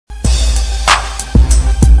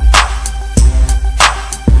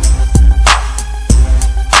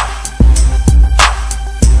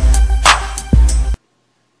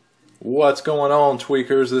What's going on,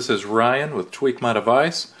 tweakers? This is Ryan with Tweak My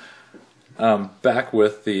Device. I'm back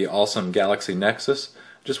with the awesome Galaxy Nexus.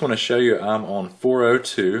 Just want to show you I'm on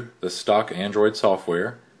 4.02, the stock Android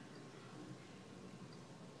software.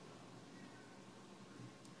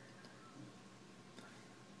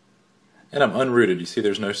 And I'm unrooted. You see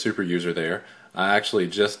there's no super user there. I actually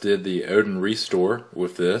just did the Odin restore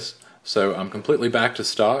with this, so I'm completely back to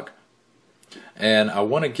stock. And I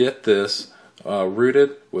want to get this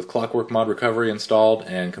rooted with clockworkmod recovery installed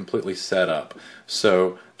and completely set up.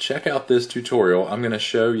 So check out this tutorial. I'm going to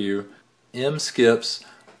show you mskip's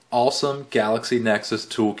awesome Galaxy Nexus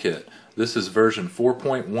Toolkit. This is version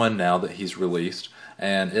 4.1 now that he's released,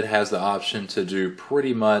 and it has the option to do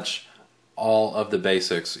pretty much all of the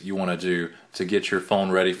basics you want to do to get your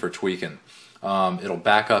phone ready for tweaking. It'll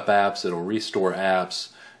back up apps, it'll restore apps,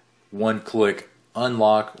 one-click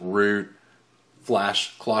unlock, root,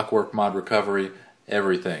 flash, clockwork mod recovery,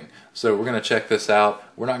 everything. So we're going to check this out.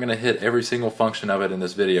 We're not going to hit every single function of it in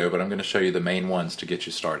this video, but I'm going to show you the main ones to get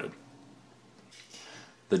you started.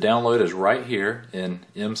 The download is right here in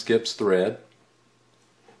mskip's thread.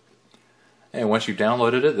 And once you've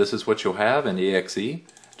downloaded it, this is what you'll have in exe.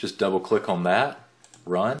 Just double click on that,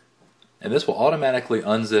 run, and this will automatically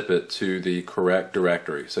unzip it to the correct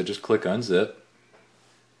directory. So just click unzip.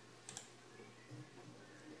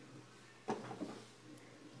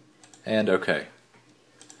 And OK.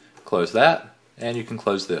 Close that, and you can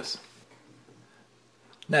close this.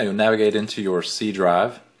 Now you'll navigate into your C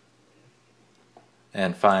drive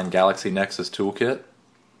and find Galaxy Nexus Toolkit.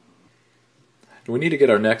 We need to get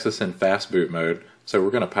our Nexus in fast boot mode, so we're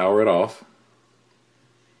going to power it off.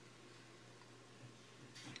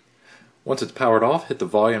 Once it's powered off, hit the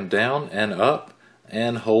volume down and up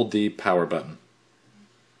and hold the power button.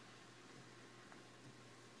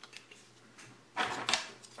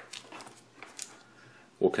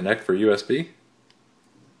 We'll connect for USB,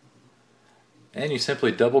 and you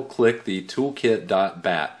simply double click the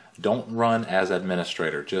toolkit.bat. Don't run as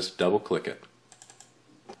administrator, just double click it.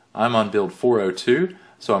 I'm on build 4.02,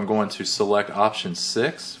 so I'm going to select option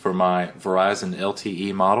 6 for my Verizon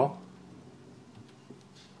LTE model.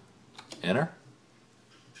 Enter.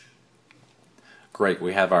 Great,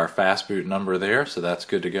 we have our fast boot number there, so that's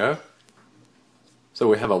good to go. So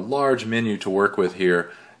we have a large menu to work with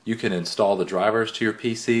here. You can install the drivers to your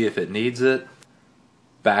PC if it needs it,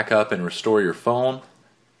 back up and restore your phone.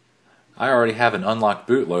 I already have an unlocked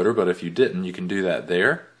bootloader, but if you didn't, you can do that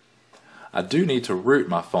there. I do need to root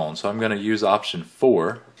my phone, so I'm going to use option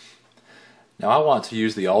 4. Now I want to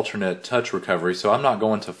use the alternate touch recovery, so I'm not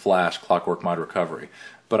going to flash clockwork mod recovery.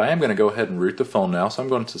 But I am going to go ahead and root the phone now, so I'm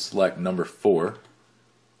going to select number 4.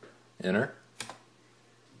 Enter.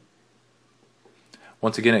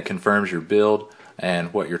 Once again, it confirms your build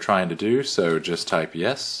and what you're trying to do, so just type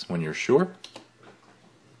yes when you're sure.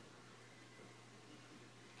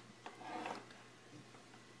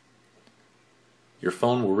 Your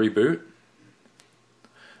phone will reboot.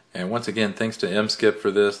 And once again, thanks to mskip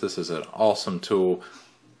for this. This is an awesome tool.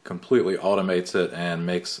 Completely automates it and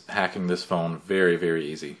makes hacking this phone very, very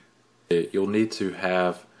easy. You'll need to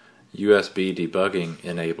have USB debugging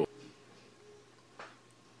enabled.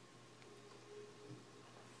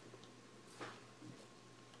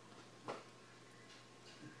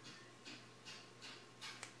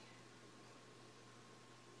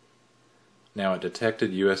 Now it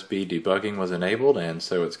detected USB debugging was enabled, and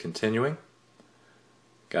so it's continuing.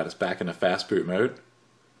 Got us back into fast boot mode.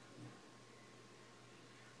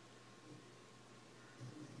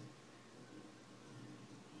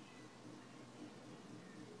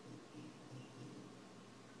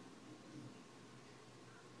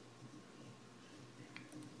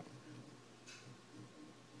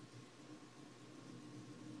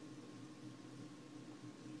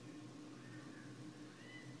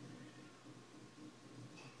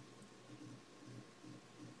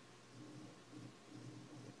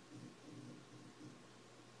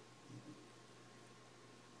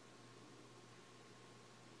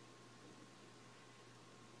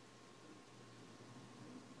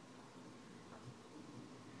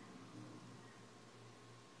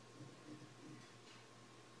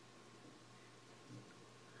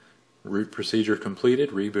 Root procedure completed,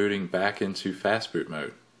 rebooting back into fast boot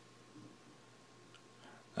mode.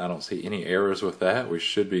 I don't see any errors with that. We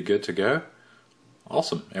should be good to go.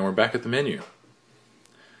 Awesome, and we're back at the menu.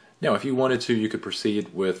 Now if you wanted to, you could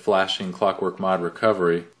proceed with flashing clockwork mod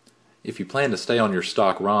recovery. If you plan to stay on your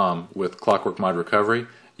stock ROM with clockwork mod recovery,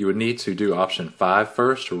 you would need to do option 5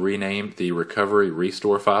 first to rename the recovery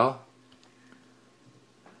restore file.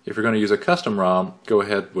 If you're going to use a custom ROM, go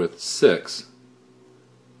ahead with 6.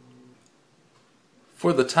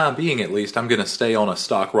 For the time being at least, I'm going to stay on a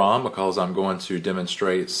stock ROM because I'm going to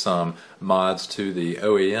demonstrate some mods to the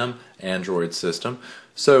OEM Android system.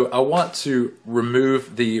 So I want to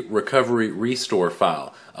remove the recovery restore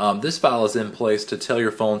file. This file is in place to tell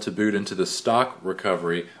your phone to boot into the stock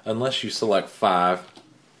recovery unless you select 5,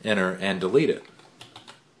 enter, and delete it.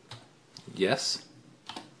 Yes.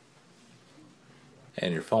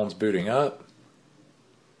 And your phone's booting up.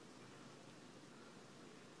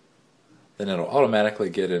 Then it'll automatically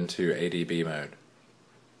get into ADB mode.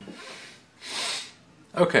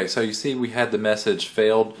 Okay, so you see we had the message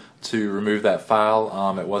failed to remove that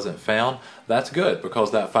file. It wasn't found. That's good because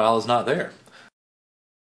that file is not there.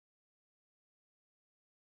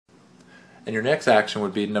 And your next action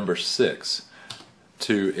would be number 6,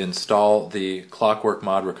 to install the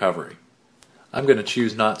clockworkmod recovery. I'm going to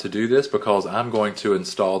choose not to do this because I'm going to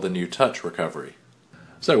install the new touch recovery.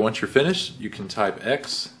 So once you're finished, you can type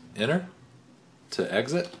X, enter, to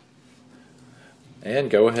exit,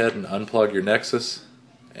 and go ahead and unplug your Nexus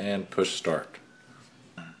and push start.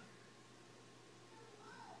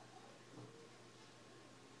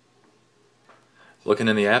 Looking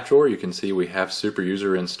in the app drawer, you can see we have Super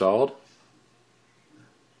User installed,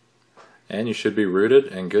 and you should be rooted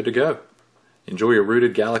and good to go. Enjoy your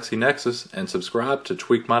rooted Galaxy Nexus and subscribe to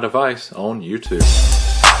Tweak My Device on YouTube.